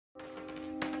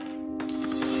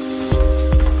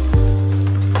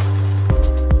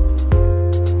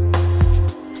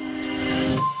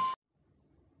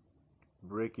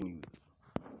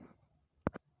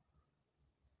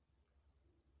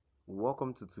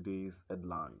Welcome to today's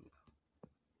headlines.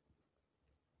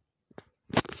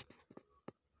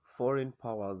 Foreign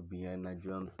powers behind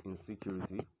Nigerians'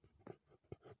 insecurity.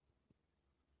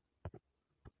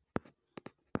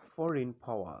 Foreign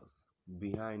powers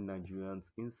behind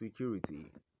Nigerians'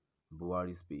 insecurity.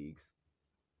 Buhari speaks.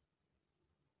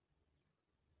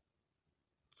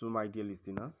 To my dear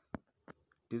listeners,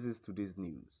 this is today's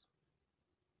news.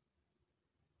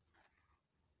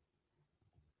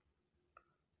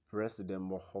 President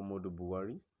Muhammadu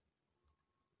Buhari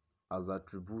has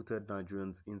attributed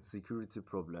Nigerians' insecurity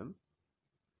problem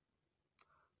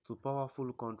to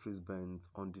powerful countries bent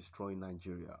on destroying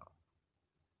Nigeria.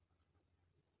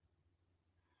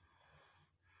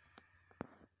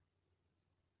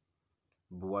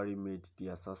 Buhari made the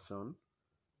assertion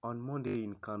on Monday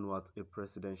in Kano at a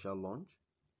presidential launch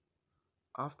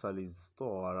after his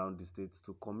tour around the state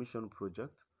to commission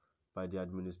projects by the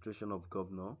administration of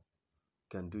Governor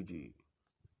Ganduje.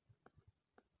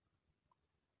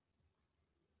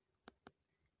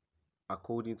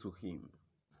 According to him,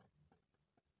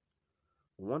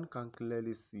 one can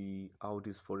clearly see how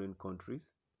these foreign countries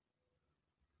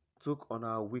took on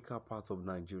our weaker part of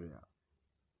Nigeria.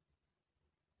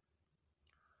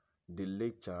 The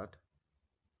Lake Chad,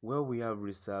 where we have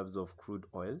reserves of crude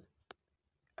oil,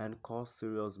 and cause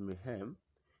serious mayhem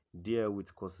there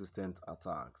with consistent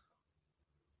attacks.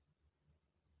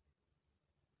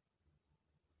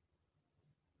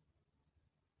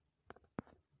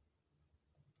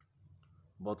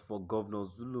 But for Governor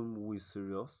Zulum, who is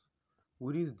serious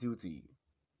with his duty,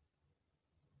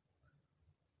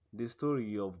 the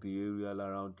story of the area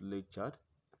around Lake Chad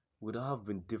would have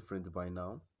been different by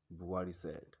now, Buhari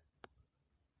said.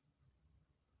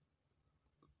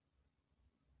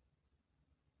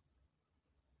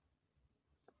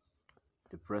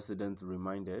 The president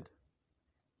reminded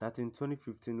that in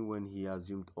 2015, when he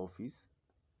assumed office,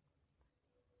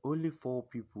 only 4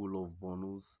 people of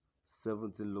Borno's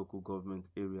 17 local government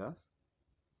areas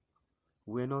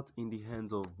were not in the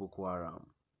hands of Boko Haram.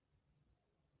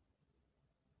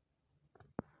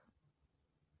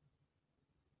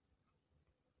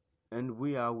 And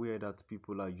we are aware that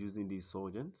people are using the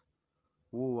insurgents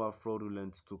who are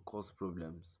fraudulent to cause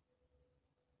problems.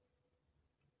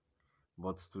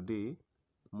 But today,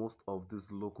 most of these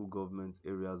local government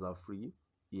areas are free,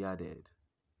 he added.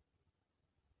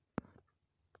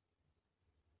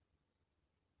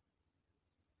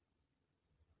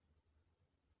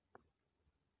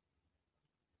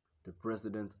 The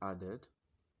president added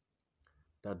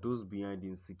that those behind the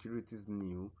insecurities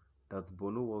knew that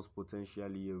Borno was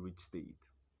potentially a rich state.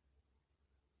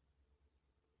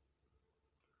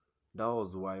 That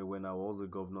was why when I was a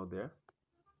governor there,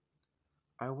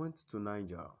 I went to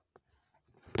Niger,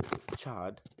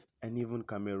 Chad, and even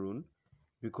Cameroon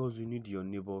because you need your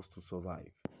neighbors to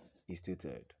survive, he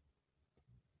stated.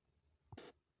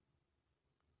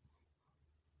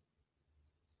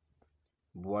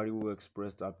 Buhari, who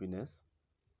expressed happiness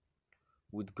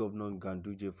with Governor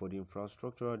Ganduje for the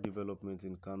infrastructural development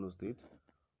in Kano State,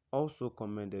 also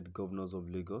commended governors of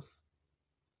Lagos,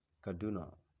 Kaduna,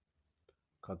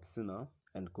 Katsina,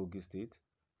 and Kogi State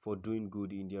for doing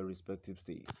good in their respective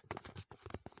states.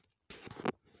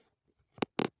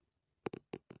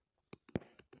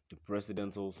 The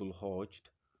president also urged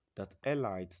that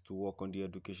elites to work on the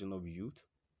education of youth,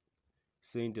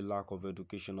 saying the lack of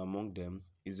education among them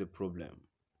is a problem.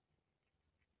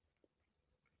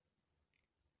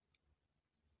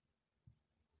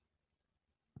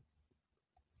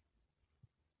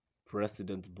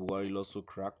 President Buhari also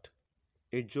cracked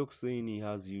a joke saying he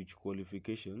has huge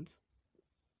qualifications,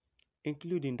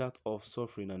 including that of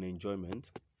suffering and enjoyment,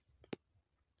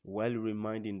 while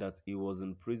reminding that he was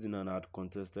in prison and had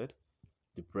contested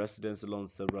the presidency on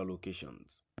several occasions.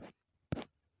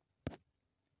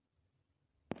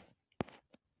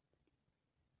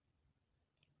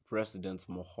 President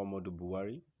Muhammadu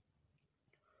Buhari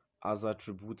has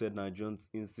attributed Nigerians'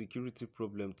 insecurity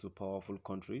problem to powerful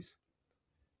countries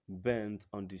bent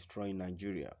on destroying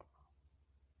Nigeria.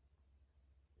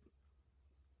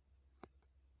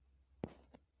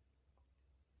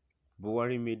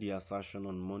 Buhari made the assertion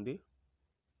on Monday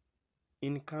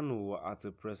in Kano at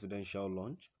a presidential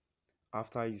launch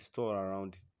after his tour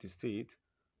around the state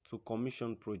to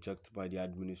commission projects by the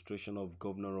administration of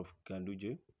Governor of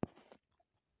Ganduje.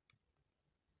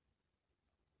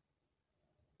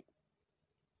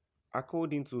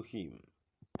 According to him,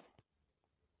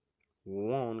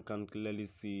 one can clearly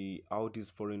see how these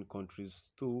foreign countries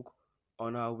took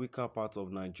on our weaker part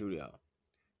of Nigeria,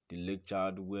 the Lake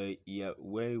Chad, where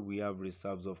we have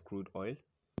reserves of crude oil,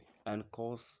 and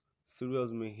cause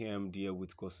serious mayhem there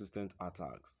with consistent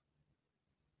attacks.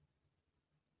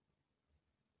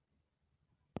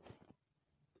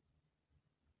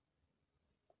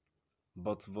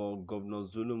 But for Governor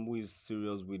Zulum, who is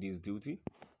serious with his duty,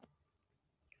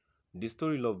 the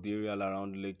story of the area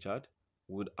around Lake Chad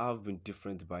would have been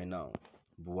different by now,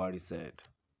 Buhari said.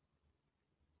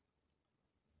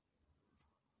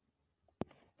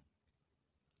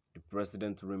 The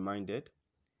president reminded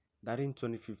that in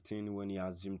 2015, when he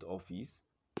assumed office,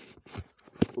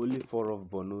 only 4 of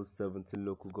Borno's 17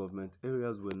 local government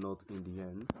areas were not in the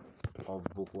hands of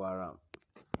Boko Haram.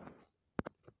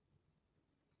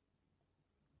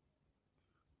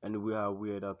 And we are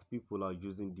aware that people are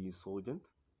using the insurgents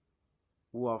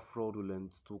who are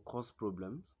fraudulent to cause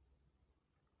problems.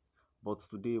 But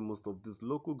today, most of these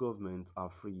local governments are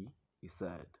free, he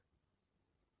said.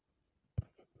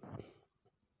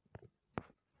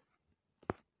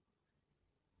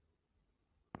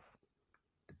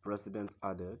 The president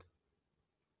added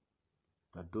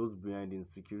that those behind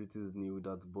insecurities knew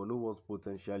that Borno was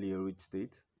potentially a rich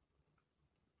state.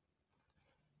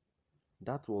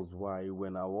 That was why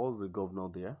when I was the governor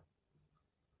there,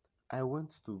 I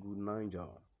went to Niger,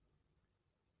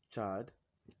 Chad,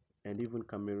 and even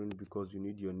Cameroon because you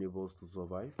need your neighbors to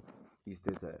survive, he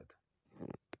stated.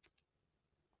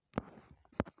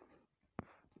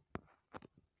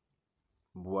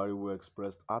 Buhari, who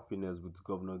expressed happiness with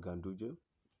Governor Ganduje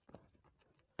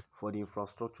for the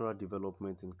infrastructural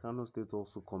development in Kano State,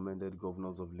 also commended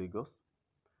governors of Lagos,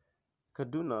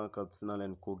 Kaduna, Katsina,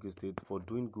 and Kogi State for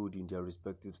doing good in their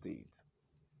respective states.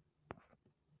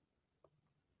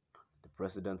 The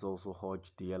president also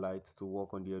urged the elites to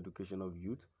work on the education of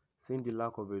youth, saying the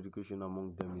lack of education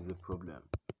among them is a problem.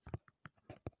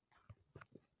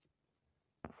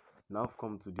 Now I've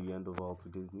come to the end of our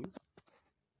today's news.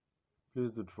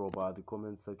 Please do drop by the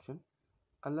comment section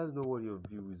and let's know what your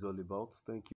view is all about.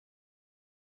 Thank you.